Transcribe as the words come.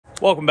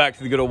Welcome back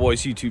to the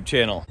Goodol'boys YouTube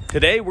channel.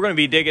 Today we're going to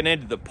be digging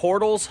into the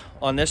portals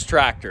on this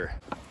tractor.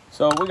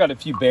 So we got a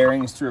few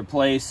bearings to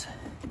replace.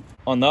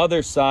 On the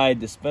other side,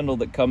 the spindle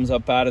that comes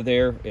up out of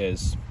there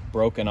is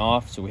broken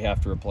off, so we have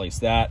to replace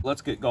that.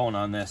 Let's get going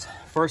on this.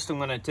 First, I'm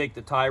going to take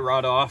the tie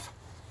rod off.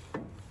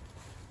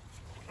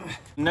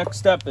 Next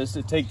step is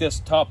to take this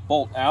top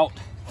bolt out.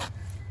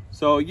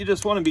 So you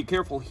just want to be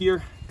careful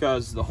here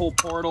because the whole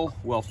portal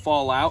will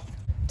fall out.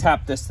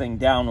 Tap this thing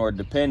downward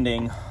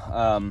depending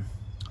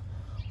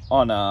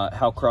on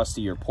how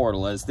crusty your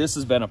portal is. This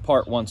has been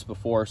apart once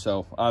before,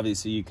 so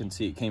obviously you can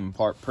see it came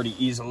apart pretty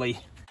easily.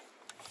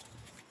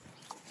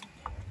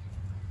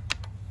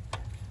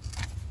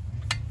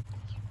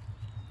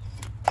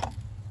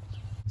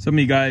 Some of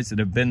you guys that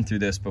have been through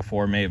this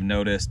before may have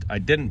noticed I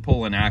didn't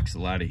pull an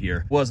axle out of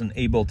here. Wasn't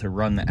able to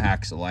run the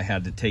axle. I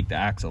had to take the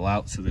axle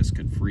out so this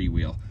could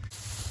freewheel.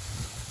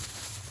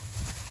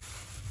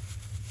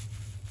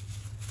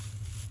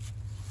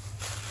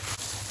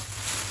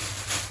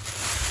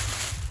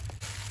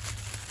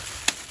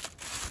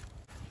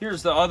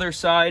 Here's the other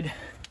side.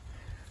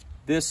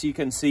 This you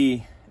can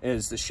see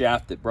is the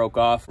shaft that broke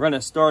off. We're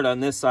gonna start on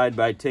this side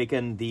by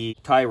taking the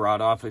tie rod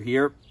off of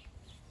here.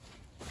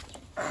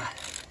 There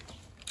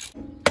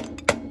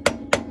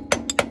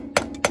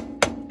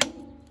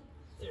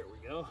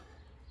we go.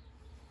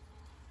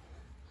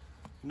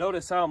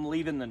 Notice how I'm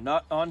leaving the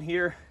nut on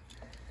here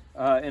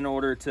in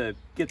order to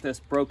get this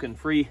broken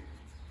free.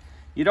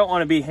 You don't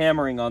want to be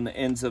hammering on the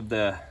ends of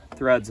the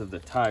threads of the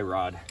tie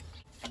rod.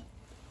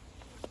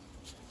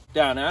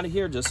 Down out of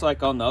here, just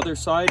like on the other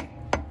side.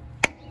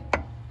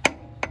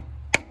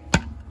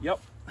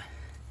 Yep,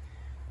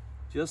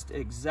 just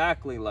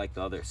exactly like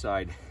the other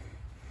side.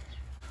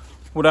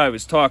 What I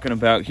was talking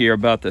about here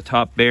about the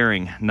top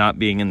bearing not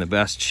being in the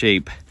best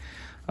shape.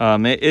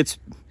 It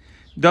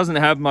doesn't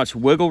have much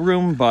wiggle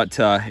room, but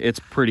it's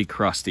pretty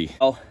crusty.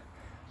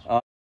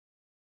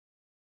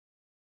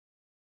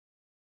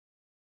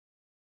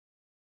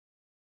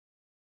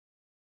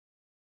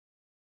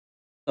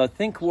 I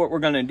think what we're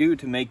going to do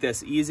to make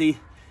this easy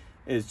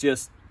is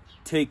just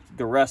take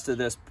the rest of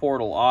this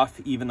portal off,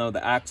 even though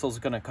the axle's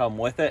going to come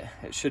with it.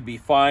 It should be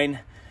fine.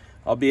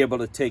 I'll be able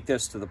to take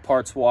this to the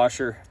parts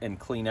washer and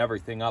clean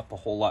everything up a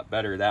whole lot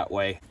better that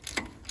way.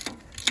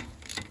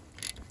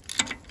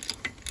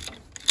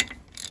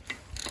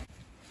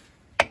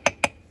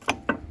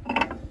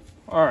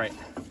 All right,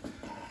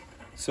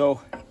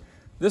 so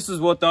this is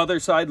what the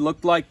other side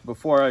looked like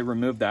before I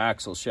removed the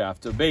axle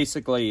shaft. So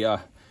basically,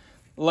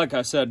 like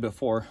I said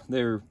before,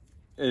 there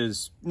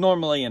is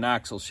normally an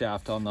axle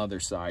shaft on the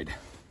other side.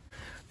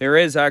 There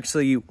is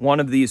actually one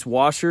of these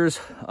washers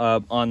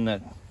on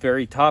the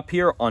very top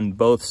here on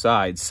both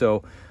sides,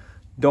 so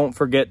don't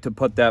forget to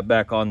put that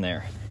back on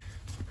there.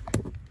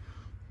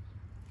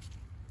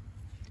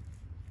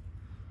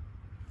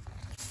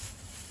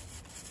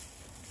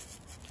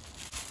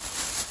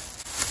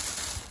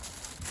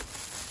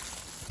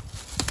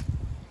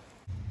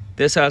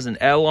 This has an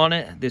L on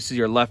it. This is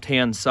your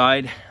left-hand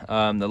side.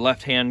 The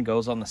left hand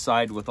goes on the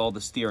side with all the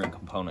steering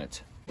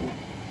components.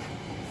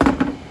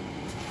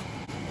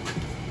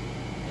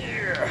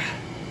 Yeah.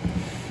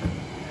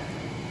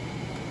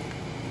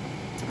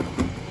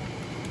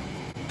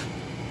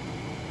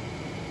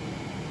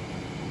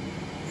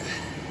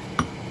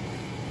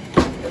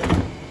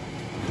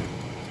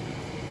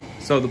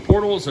 So the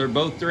portals are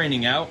both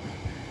draining out.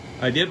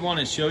 I did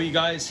want to show you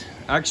guys,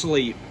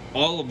 actually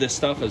all of this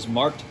stuff is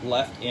marked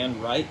left and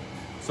right.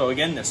 So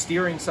again, the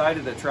steering side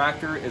of the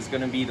tractor is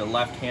going to be the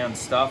left-hand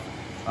stuff.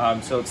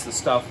 So it's the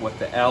stuff with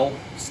the L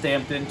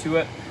stamped into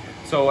it.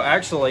 So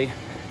actually,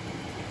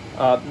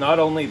 not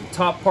only the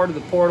top part of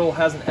the portal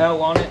has an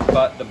L on it,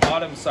 but the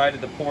bottom side of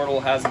the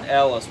portal has an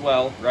L as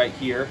well, right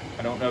here.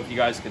 I don't know if you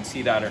guys can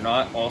see that or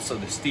not. Also,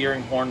 the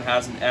steering horn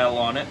has an L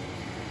on it.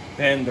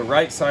 Then the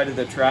right side of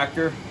the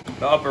tractor,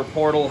 the upper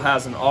portal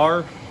has an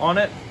R on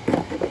it.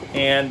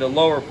 And the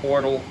lower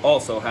portal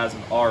also has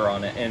an R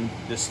on it, and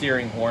the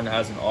steering horn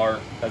has an R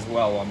as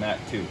well on that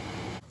too.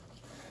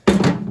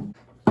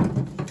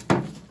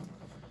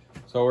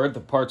 So we're at the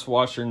parts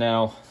washer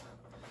now.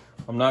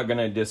 I'm not going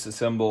to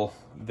disassemble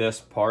this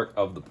part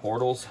of the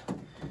portals.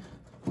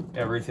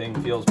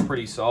 Everything feels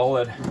pretty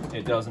solid.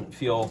 It doesn't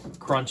feel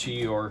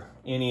crunchy or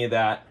any of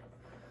that.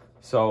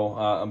 So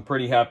I'm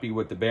pretty happy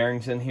with the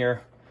bearings in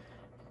here,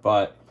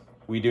 but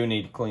we do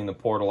need to clean the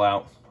portal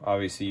out.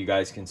 Obviously, you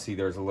guys can see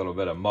there's a little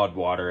bit of mud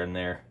water in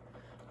there.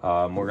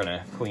 We're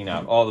gonna clean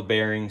out all the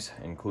bearings,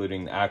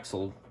 including the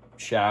axle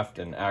shaft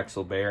and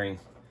axle bearing.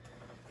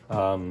 So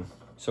I'm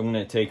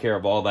gonna take care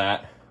of all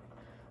that.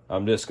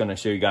 I'm just gonna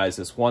show you guys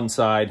this one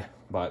side,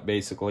 but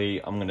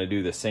basically I'm gonna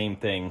do the same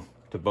thing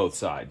to both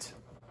sides.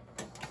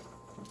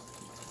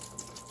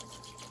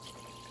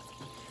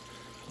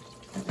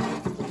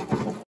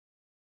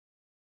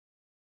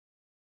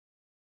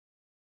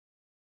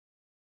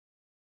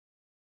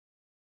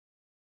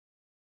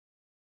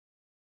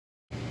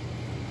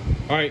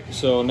 All right,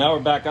 so now we're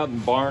back out in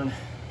the barn.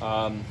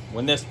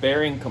 When this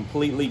bearing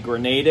completely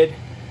grenaded,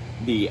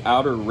 the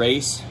outer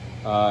race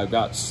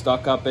got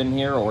stuck up in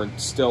here, or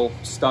it's still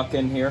stuck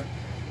in here.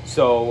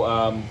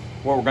 So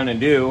what we're gonna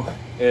do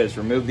is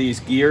remove these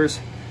gears.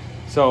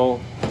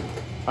 So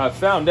I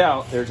found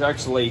out there's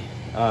actually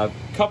a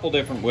couple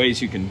different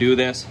ways you can do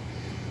this.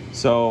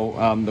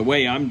 So the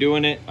way I'm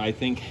doing it, I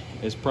think,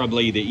 is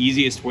probably the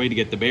easiest way to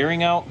get the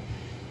bearing out.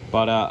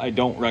 But I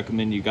don't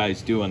recommend you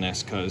guys doing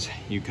this because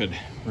you could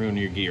ruin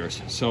your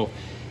gears. So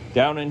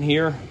down in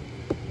here,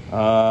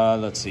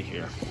 let's see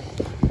here.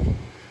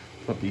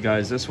 Flip you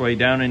guys this way.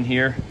 Down in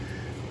here,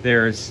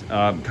 there's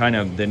kind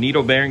of the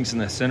needle bearings in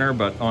the center,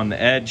 but on the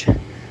edge,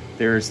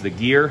 there's the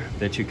gear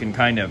that you can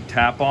kind of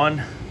tap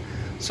on.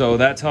 So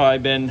that's how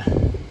I've been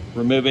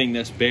removing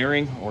this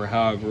bearing, or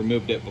how I've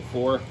removed it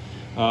before.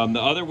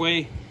 The other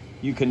way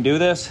you can do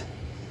this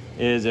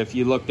is if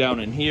you look down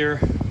in here,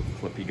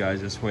 flip you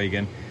guys this way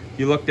again. If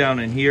you look down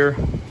in here,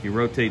 you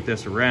rotate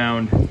this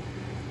around,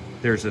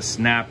 there's a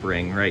snap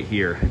ring right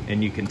here,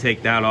 and you can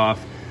take that off.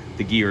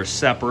 The gears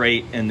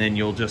separate, and then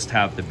you'll just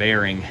have the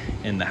bearing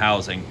in the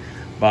housing.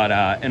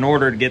 But in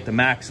order to get the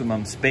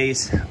maximum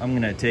space, I'm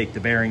gonna take the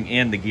bearing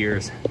and the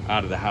gears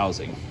out of the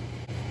housing.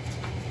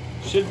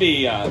 Should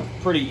be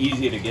pretty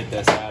easy to get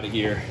this out of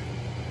here.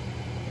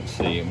 Let's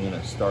see, I'm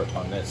gonna start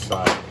on this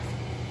side.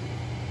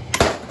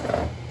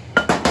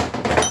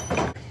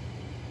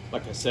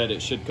 Like I said,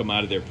 it should come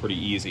out of there pretty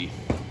easy.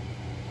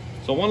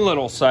 So one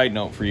little side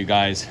note for you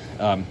guys,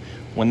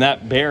 when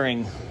that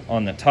bearing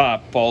on the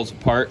top falls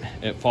apart,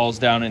 it falls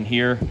down in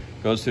here,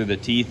 goes through the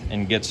teeth,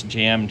 and gets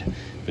jammed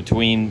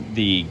between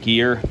the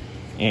gear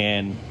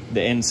and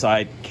the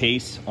inside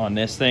case on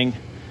this thing.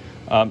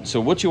 So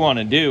what you want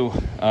to do,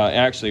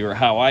 actually, or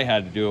how I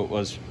had to do it,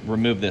 was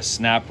remove this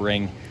snap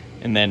ring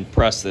and then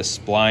press this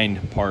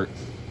splined part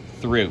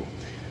through.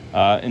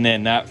 And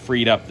then that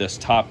freed up this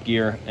top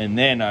gear, and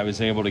then I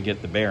was able to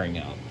get the bearing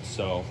out.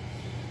 So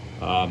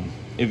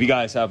if you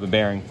guys have a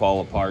bearing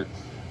fall apart,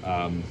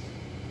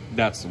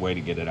 that's the way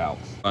to get it out.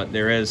 But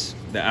there is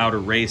the outer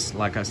race,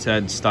 like I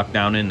said, stuck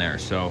down in there.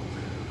 So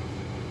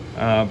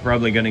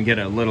probably gonna get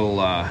a little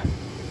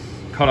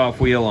cutoff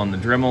wheel on the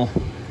Dremel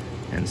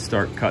and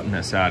start cutting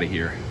this out of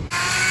here.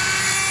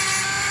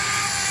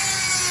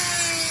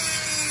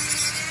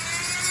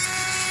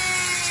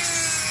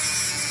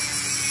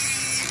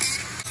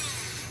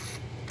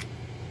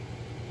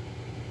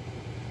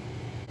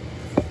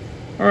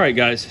 All right,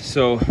 guys,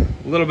 so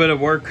a little bit of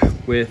work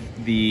with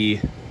the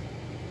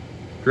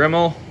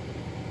Dremel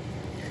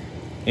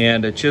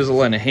and a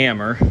chisel and a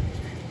hammer.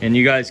 And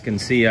you guys can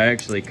see I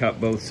actually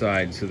cut both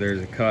sides. So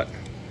there's a cut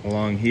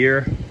along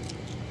here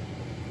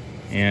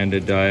and a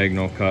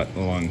diagonal cut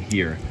along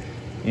here.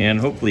 And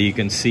hopefully you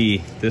can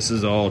see this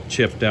is all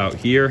chipped out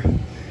here.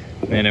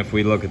 And if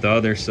we look at the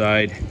other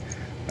side,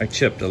 I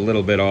chipped a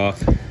little bit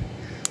off.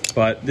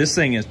 But this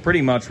thing is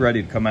pretty much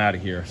ready to come out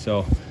of here.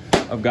 So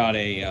I've got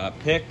a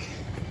pick,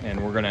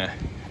 and we're gonna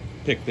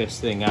pick this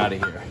thing out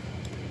of here.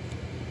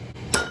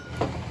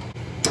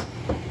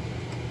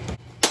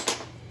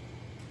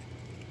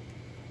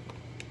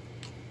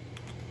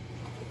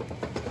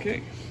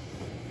 Okay.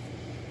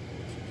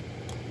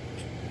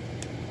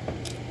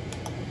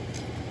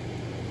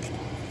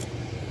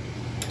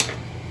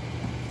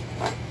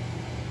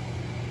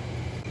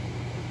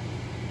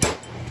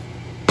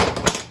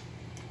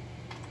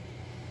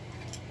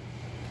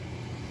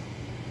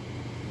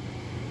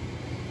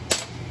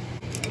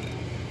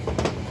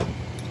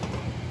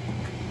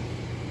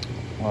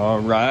 All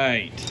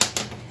right,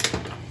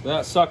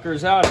 that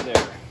sucker's out of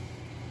there.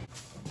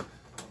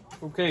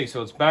 Okay,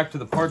 so it's back to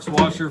the parts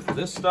washer for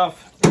this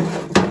stuff.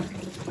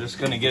 Just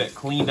gonna get it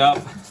cleaned up.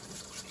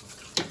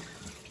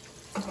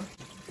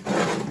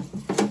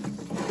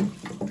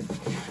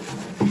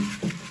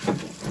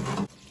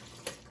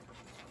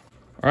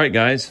 All right,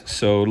 guys,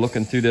 so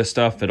looking through this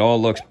stuff, it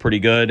all looks pretty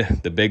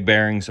good. The big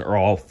bearings are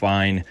all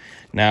fine.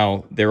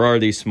 Now, there are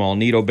these small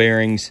needle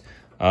bearings.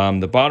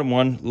 The bottom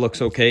one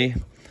looks okay.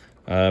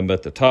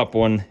 But the top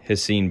one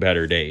has seen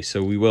better days.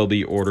 So we will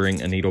be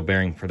ordering a needle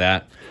bearing for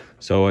that.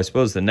 So I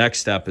suppose the next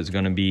step is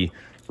going to be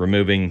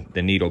removing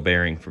the needle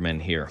bearing from in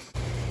here.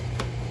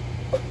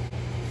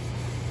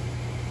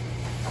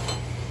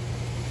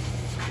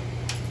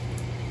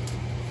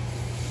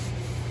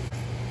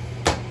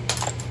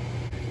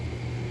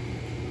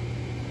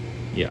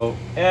 Yeah. So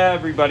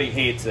everybody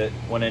hates it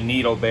when a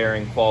needle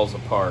bearing falls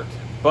apart,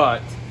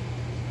 but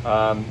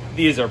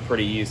these are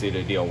pretty easy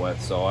to deal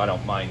with, so I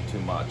don't mind too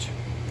much.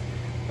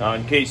 Now,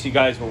 in case you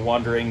guys were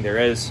wondering, there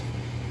is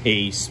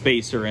a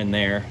spacer in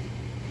there,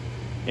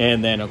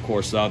 and then of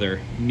course the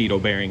other needle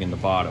bearing in the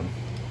bottom.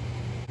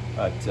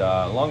 But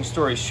long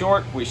story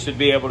short, we should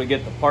be able to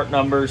get the part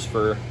numbers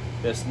for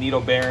this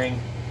needle bearing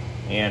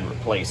and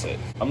replace it.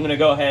 I'm gonna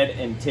go ahead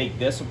and take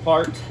this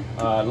apart.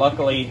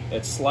 Luckily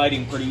it's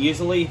sliding pretty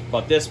easily,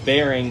 but this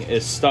bearing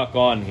is stuck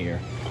on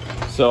here,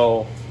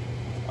 so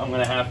I'm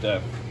gonna have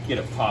to get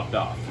it popped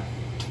off.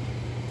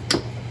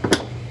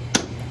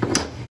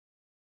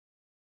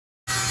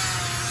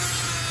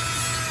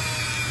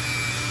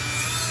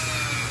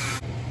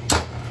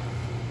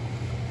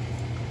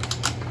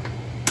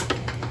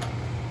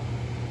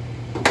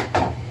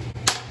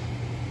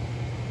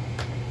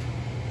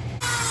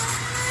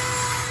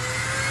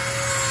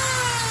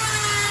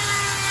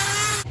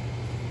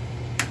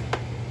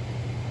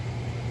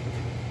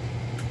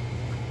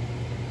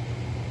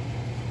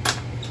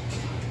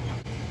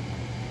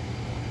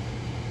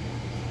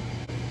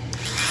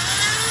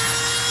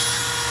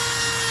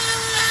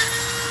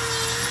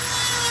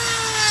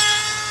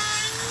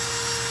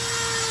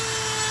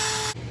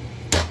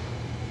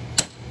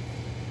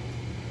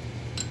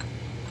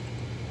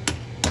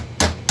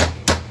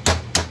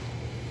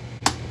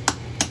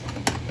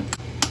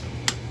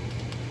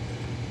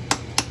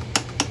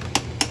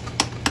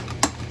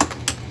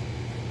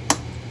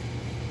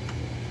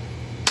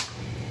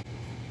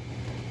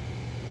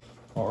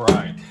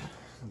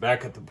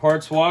 back at the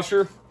parts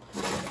washer.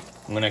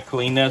 I'm gonna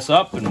clean this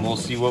up and we'll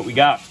see what we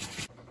got.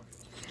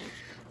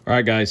 All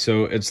right, guys,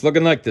 so it's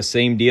looking like the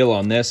same deal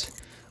on this.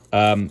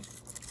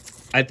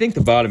 I think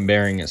the bottom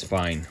bearing is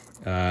fine.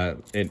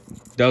 It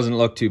doesn't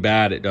look too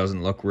bad. It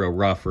doesn't look real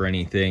rough or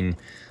anything.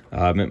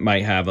 It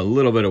might have a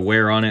little bit of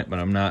wear on it, but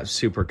I'm not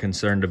super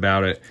concerned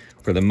about it.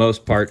 For the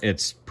most part,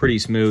 it's pretty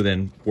smooth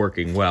and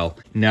working well.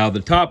 Now,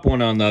 the top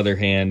one, on the other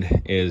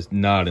hand, is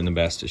not in the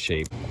best of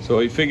shape. So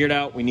we figured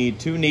out we need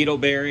 2 needle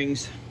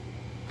bearings.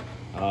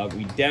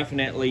 We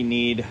definitely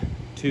need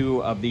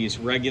 2 of these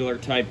regular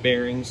type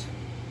bearings.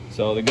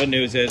 So the good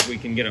news is we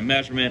can get a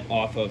measurement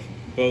off of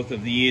both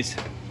of these,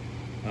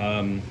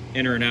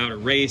 inner and outer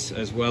race,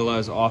 as well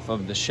as off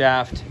of the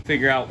shaft.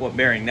 Figure out what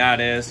bearing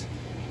that is.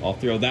 I'll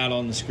throw that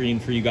on the screen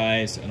for you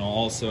guys, and I'll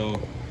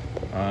also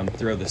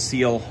throw the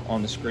seal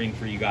on the screen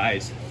for you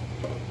guys.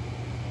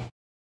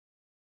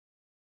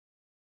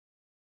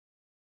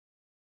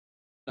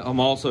 I'm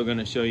also going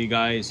to show you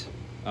guys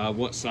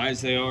what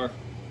size they are.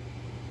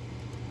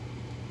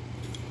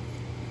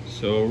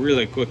 So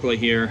really quickly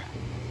here,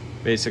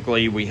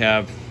 basically we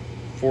have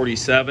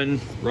 47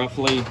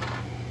 roughly.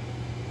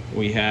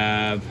 We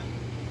have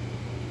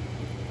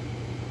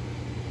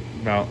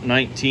about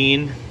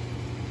 19.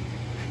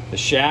 The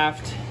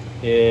shaft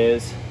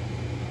is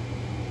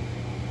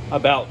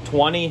about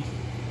 20,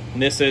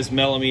 and this is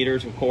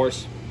millimeters, of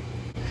course.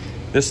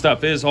 This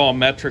stuff is all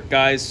metric,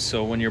 guys,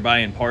 so when you're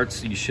buying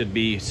parts, you should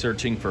be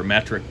searching for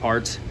metric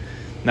parts.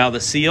 Now the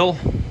seal,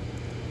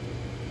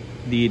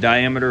 the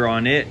diameter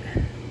on it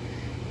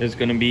is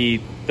going to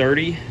be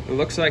 30, it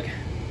looks like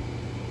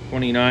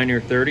 29 or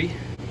 30.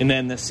 And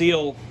then the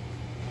seal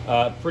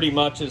pretty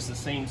much is the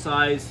same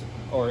size,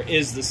 or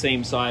is the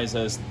same size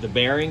as the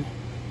bearing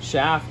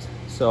shaft.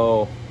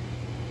 So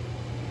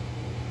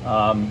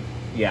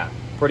yeah,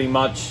 pretty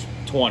much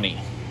 20.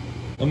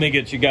 Let me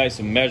get you guys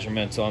some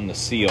measurements on the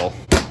seal.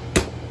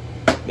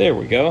 There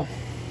we go.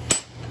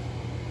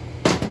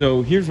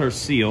 So here's our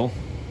seal.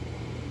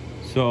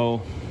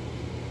 So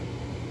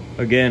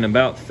again,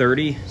 about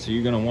 30. So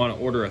you're going to want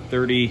to order a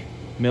 30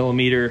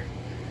 millimeter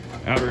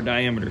outer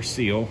diameter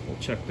seal. We'll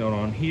check that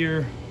on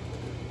here.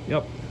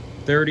 Yep,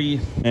 30.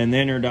 And the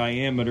inner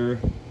diameter,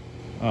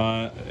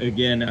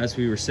 again, as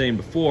we were saying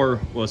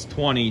before, was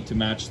 20 to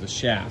match the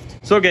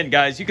shaft. So again,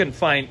 guys, you can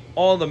find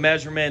all the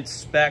measurements,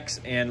 specs,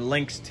 and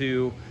links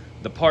to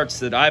the parts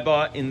that I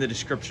bought in the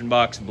description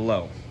box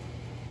below.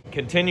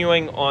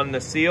 Continuing on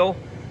the seal,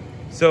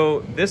 so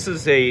this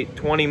is a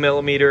 20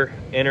 millimeter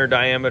inner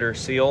diameter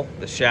seal.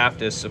 The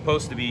shaft is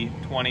supposed to be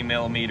 20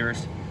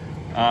 millimeters.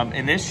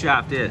 And this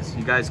shaft is.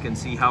 You guys can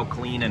see how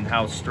clean and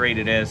how straight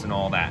it is and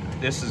all that.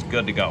 This is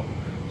good to go.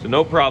 So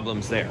no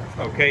problems there,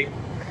 okay?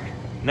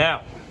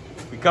 Now,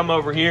 we come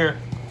over here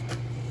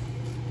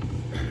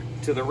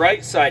to the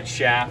right side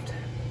shaft.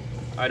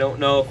 I don't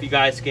know if you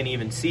guys can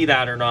even see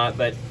that or not,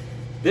 but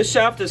this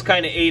shaft is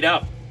kind of ate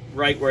up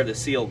right where the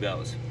seal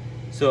goes.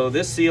 So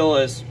this seal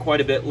is quite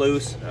a bit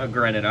loose.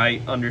 Granted,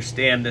 I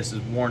understand this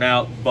is worn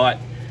out, but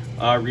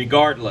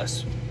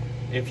regardless,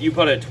 if you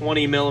put a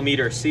 20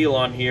 millimeter seal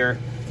on here,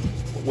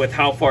 with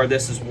how far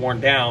this is worn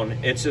down,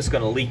 it's just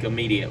going to leak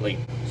immediately.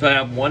 So I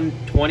have one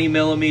 20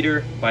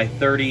 millimeter by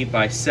 30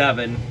 by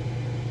 7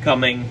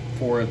 coming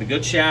for the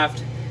good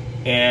shaft,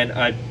 and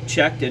I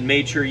checked and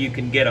made sure you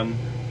can get them,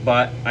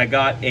 but I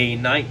got a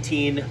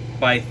 19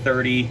 by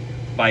 30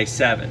 by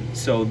 7.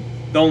 So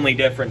the only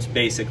difference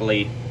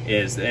basically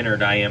is the inner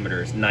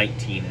diameter is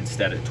 19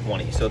 instead of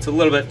 20. So it's a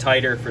little bit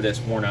tighter for this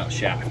worn out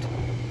shaft.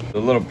 A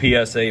little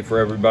PSA for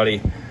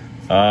everybody.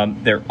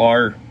 There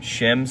are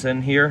shims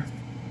in here.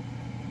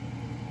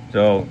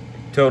 So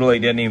totally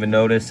didn't even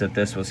notice that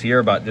this was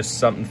here, but just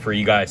something for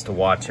you guys to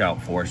watch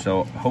out for.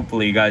 So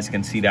hopefully you guys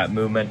can see that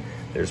movement.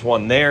 There's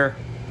one there,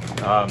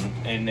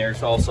 and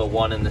there's also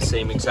one in the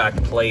same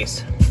exact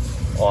place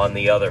on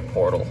the other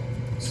portal.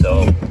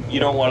 So you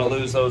don't want to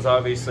lose those,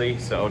 obviously,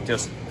 so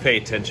just pay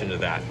attention to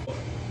that.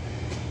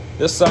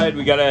 This side,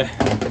 we gotta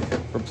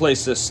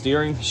replace this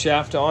steering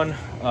shaft on.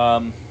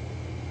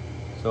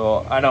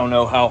 So I don't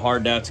know how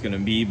hard that's gonna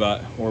be,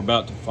 but we're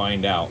about to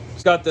find out.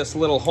 It's got this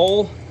little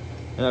hole,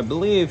 and I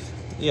believe,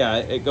 yeah,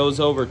 it goes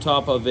over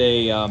top of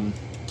a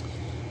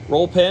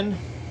roll pin.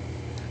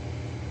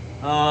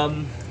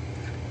 And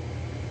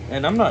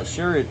I'm not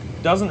sure, it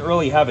doesn't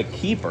really have a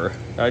keeper.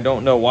 I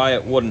don't know why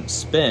it wouldn't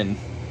spin.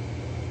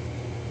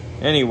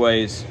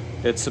 Anyways,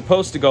 it's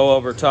supposed to go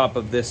over top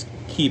of this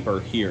keeper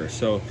here.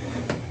 So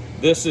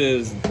this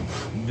is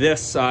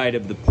this side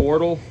of the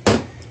portal.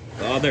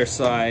 The other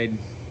side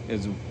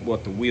is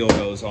what the wheel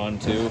goes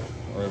onto,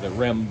 or the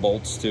rim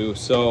bolts to.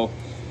 So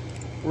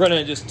we're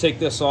gonna just take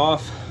this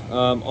off.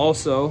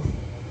 Also,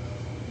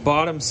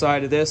 bottom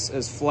side of this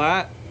is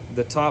flat.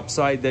 The top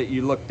side that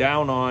you look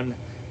down on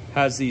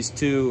has these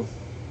two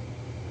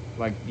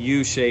like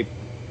U-shaped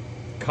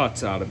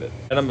cuts out of it.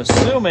 And I'm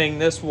assuming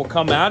this will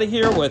come out of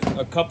here with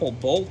a couple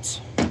bolts.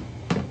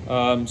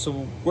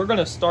 So we're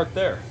gonna start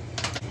there.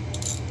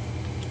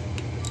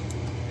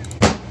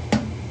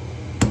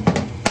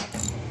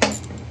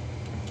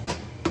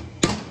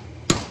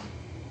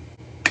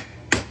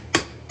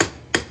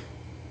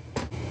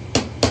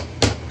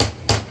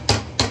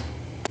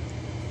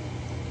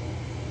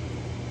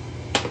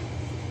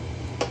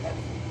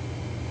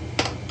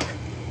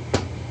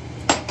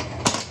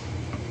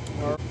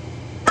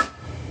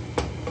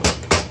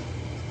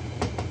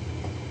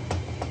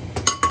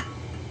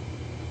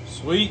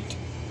 Sweet.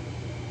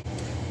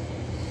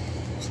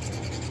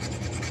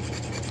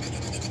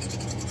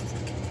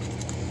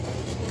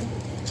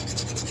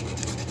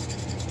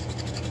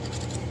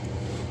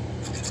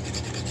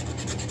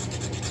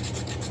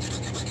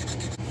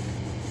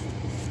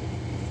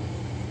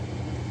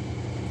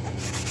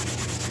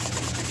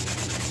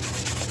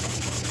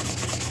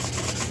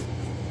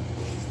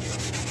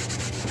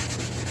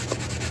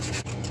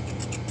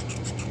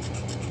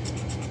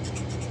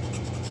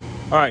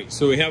 All right,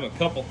 so we have a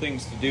couple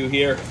things to do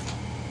here.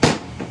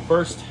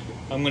 First,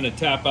 I'm going to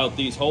tap out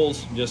these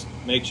holes, just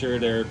make sure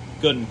they're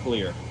good and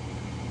clear.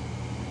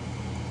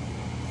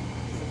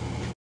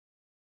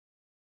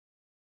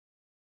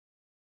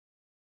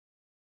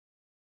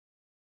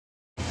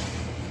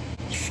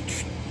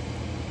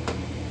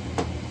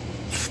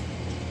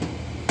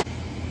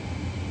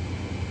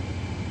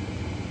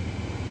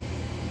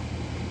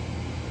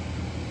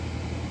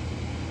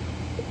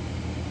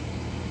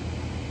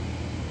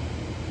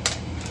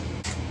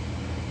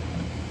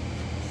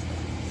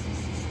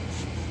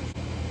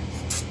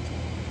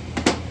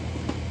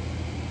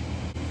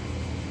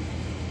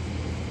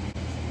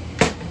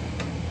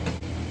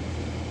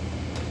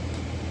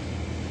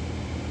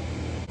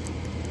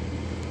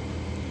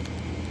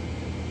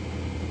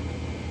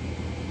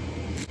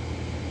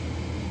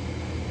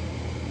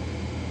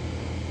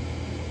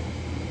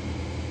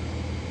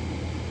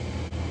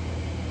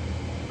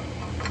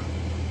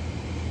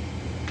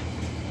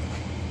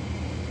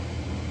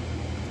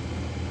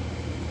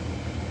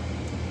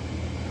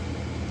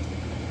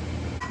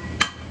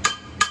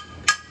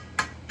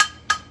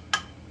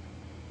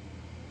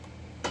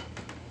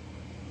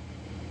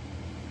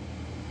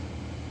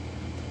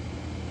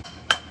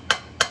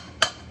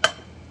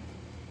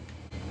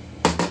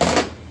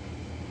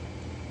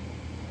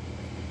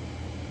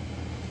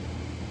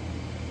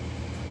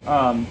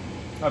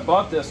 I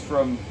bought this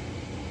from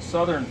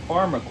Southern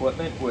Farm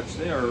Equipment, which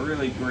they are a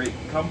really great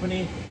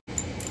company.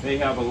 They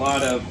have a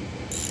lot of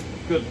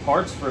good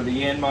parts for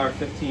the Yanmar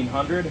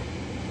 1500.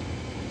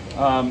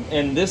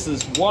 And this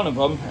is one of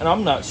them, and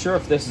I'm not sure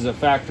if this is a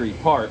factory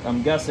part.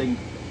 I'm guessing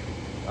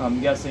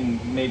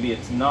maybe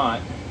it's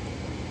not.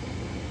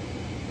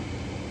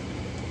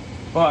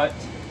 But,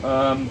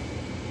 I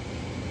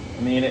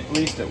mean, at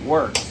least it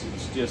works.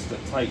 It's just a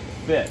tight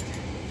fit.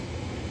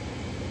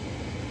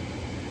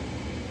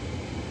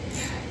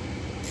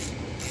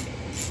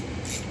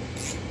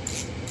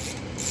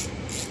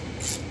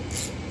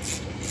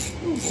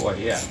 Oh boy,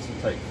 yeah, it's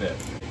a tight fit.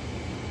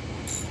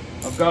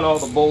 I've got all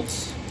the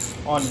bolts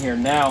on here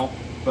now,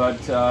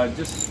 but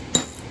just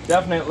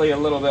definitely a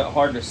little bit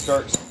hard to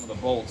start some of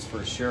the bolts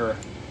for sure.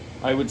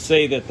 I would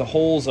say that the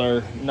holes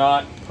are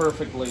not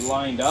perfectly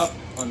lined up,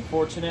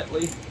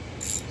 unfortunately,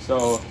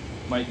 so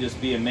might just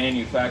be a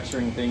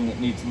manufacturing thing that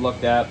needs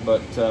looked at,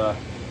 but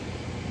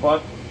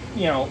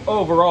you know,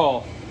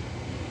 overall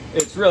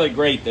it's really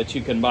great that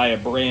you can buy a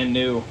brand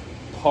new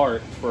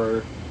part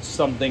for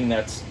something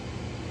that's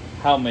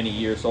how many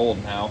years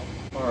old now.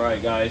 All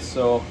right guys,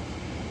 so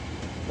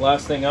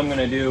last thing I'm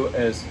gonna do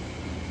is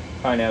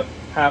kind of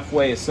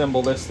halfway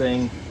assemble this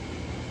thing.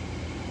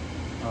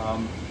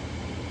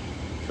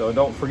 So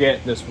don't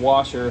forget this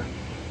washer,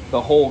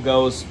 the hole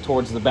goes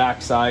towards the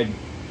back side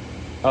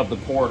of the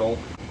portal.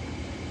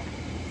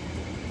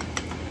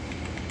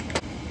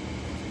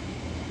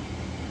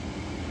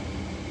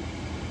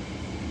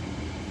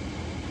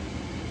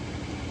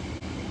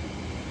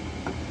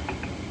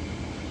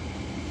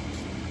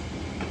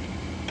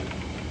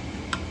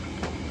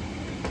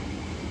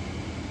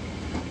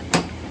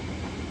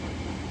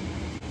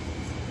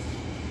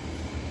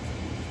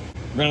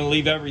 We're gonna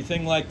leave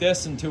everything like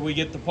this until we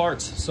get the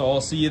parts, so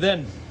I'll see you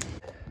then.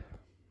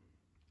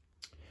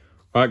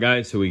 All right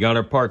guys, so we got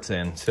our parts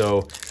in.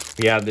 So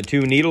we have the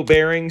two needle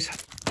bearings.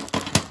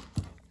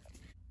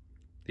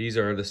 These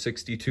are the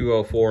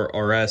 6204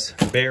 RS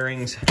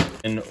bearings.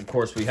 And of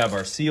course we have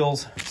our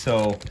seals.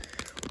 So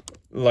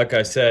like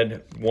I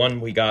said,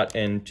 one we got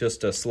in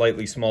just a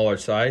slightly smaller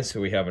size.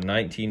 So we have a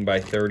 19 by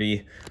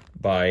 30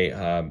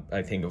 by,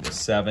 I think it was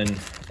 7.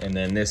 And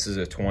then this is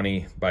a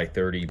 20 by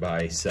 30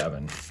 by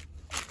 7.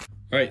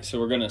 All right, so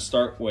we're gonna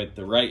start with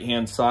the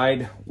right-hand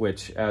side,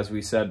 which, as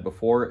we said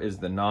before, is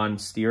the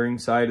non-steering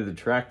side of the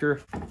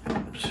tractor.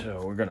 So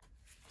we're gonna,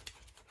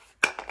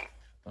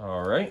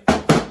 all right.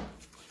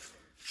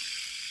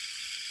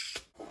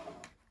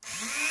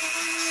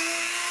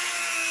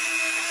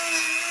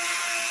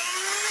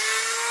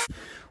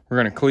 We're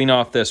gonna clean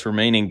off this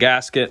remaining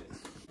gasket.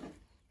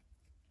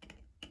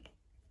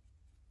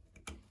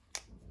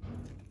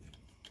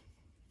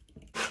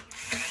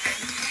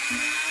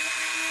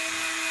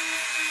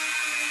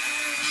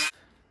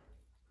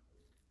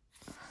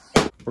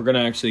 We're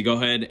gonna actually go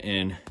ahead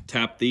and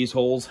tap these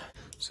holes.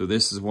 So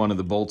this is one of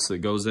the bolts that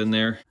goes in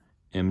there,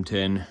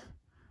 M10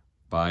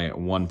 by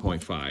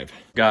 1.5.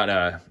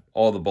 Got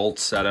all the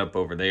bolts set up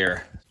over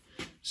there.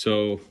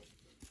 So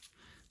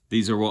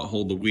these are what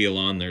hold the wheel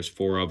on. There's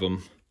 4 of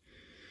them.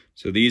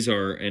 So these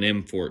are an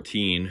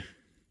M14,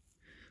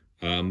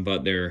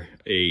 but they're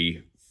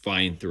a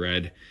fine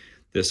thread.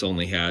 This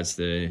only has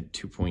the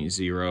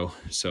 2.0.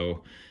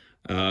 So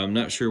I'm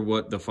not sure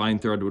what the fine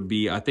thread would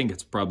be. I think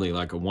it's probably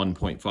like a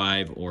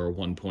 1.5 or a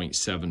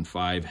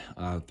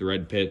 1.75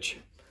 thread pitch.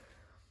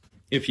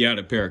 If you had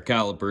a pair of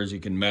calipers, you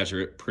can measure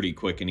it pretty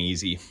quick and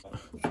easy.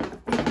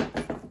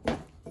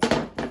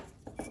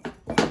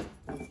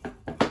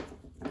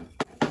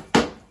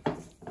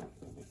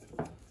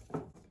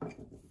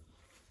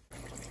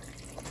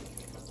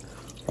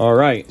 All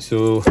right,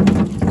 so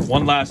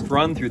one last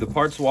run through the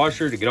parts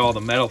washer to get all the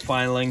metal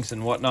filings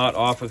and whatnot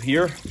off of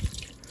here.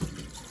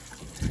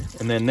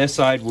 And then this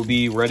side will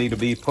be ready to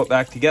be put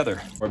back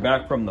together. We're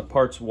back from the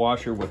parts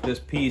washer with this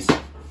piece.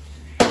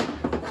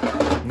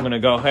 I'm gonna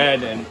go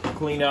ahead and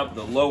clean up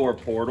the lower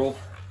portal.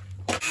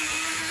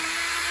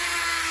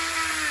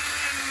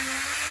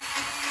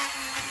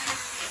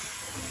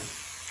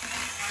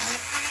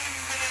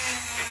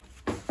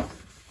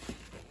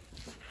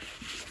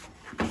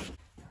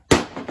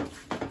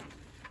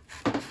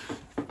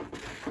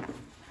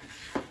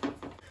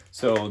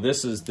 So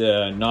this is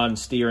the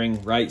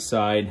non-steering right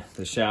side.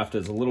 The shaft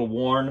is a little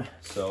worn,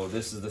 so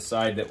this is the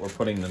side that we're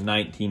putting the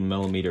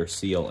 19mm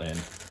seal in.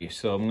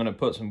 So I'm gonna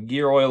put some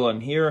gear oil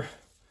in here.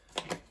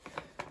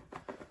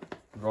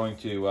 I'm going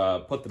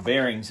to put the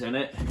bearings in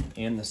it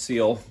and the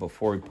seal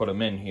before we put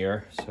them in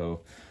here.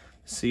 So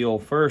seal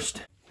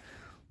first.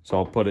 So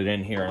I'll put it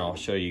in here and I'll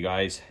show you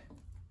guys.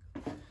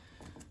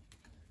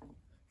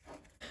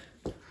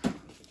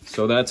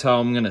 So that's how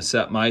I'm gonna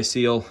set my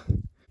seal.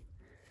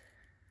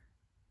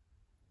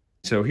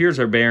 So here's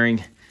our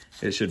bearing.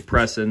 It should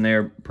press in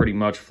there pretty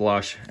much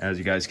flush, as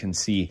you guys can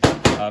see.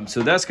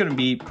 So that's going to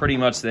be pretty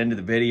much the end of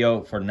the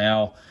video for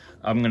now.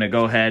 I'm going to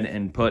go ahead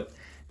and put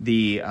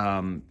the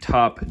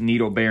top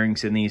needle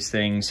bearings in these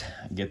things,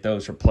 get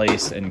those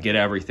replaced, and get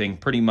everything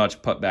pretty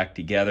much put back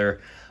together.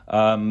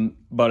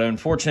 But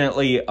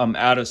unfortunately, I'm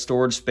out of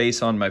storage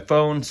space on my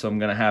phone, so I'm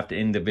going to have to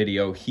end the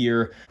video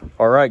here.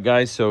 All right,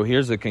 guys, so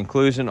here's the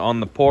conclusion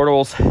on the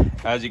portals.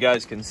 As you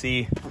guys can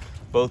see,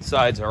 both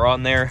sides are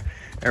on there.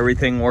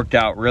 Everything worked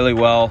out really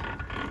well.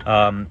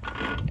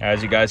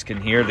 As you guys can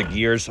hear, the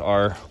gears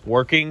are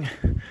working.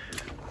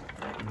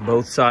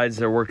 Both sides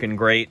are working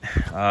great.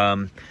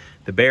 The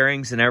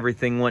bearings and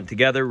everything went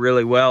together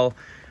really well.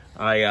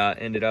 I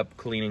ended up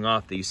cleaning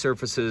off these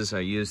surfaces. I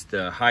used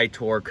the high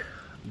torque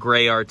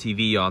gray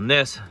RTV on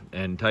this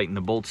and tightened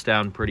the bolts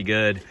down pretty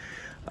good.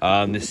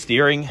 The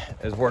steering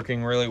is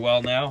working really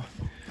well now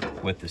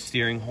with the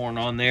steering horn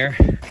on there.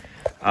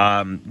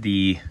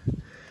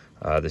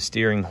 The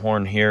steering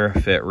horn here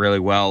fit really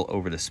well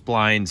over the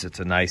splines.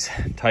 It's a nice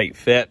tight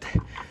fit.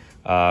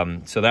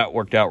 So that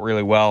worked out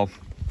really well.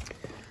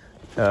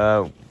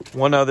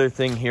 One other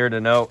thing here to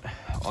note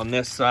on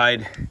this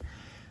side,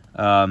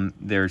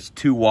 there's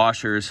two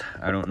washers.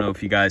 I don't know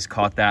if you guys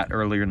caught that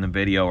earlier in the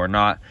video or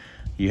not.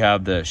 You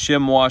have the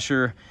shim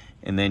washer,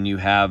 and then you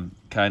have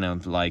kind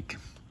of like,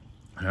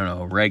 I don't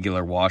know, a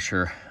regular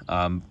washer.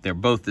 They're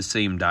both the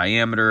same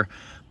diameter,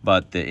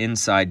 but the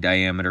inside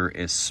diameter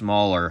is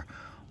smaller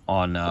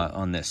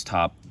on this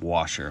top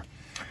washer.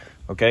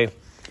 Okay,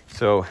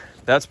 so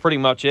that's pretty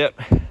much it.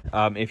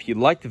 If you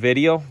liked the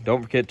video,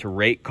 don't forget to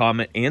rate,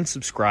 comment, and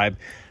subscribe.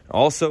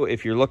 Also,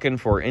 if you're looking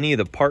for any of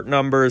the part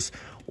numbers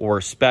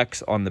or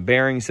specs on the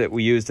bearings that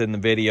we used in the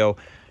video,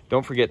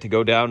 don't forget to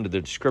go down to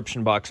the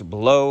description box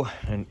below.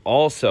 And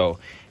also,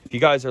 if you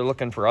guys are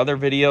looking for other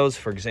videos,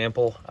 for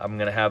example, I'm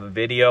going to have a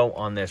video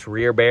on this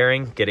rear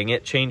bearing, getting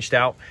it changed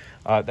out.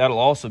 That'll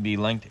also be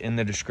linked in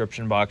the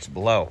description box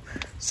below.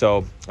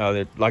 So,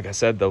 like I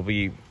said, there'll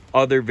be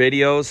other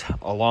videos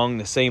along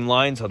the same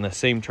lines on the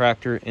same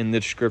tractor in the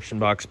description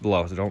box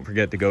below. So don't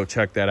forget to go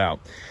check that out.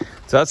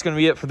 So that's going to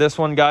be it for this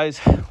one, guys.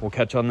 We'll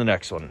catch you on the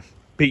next one.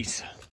 Peace.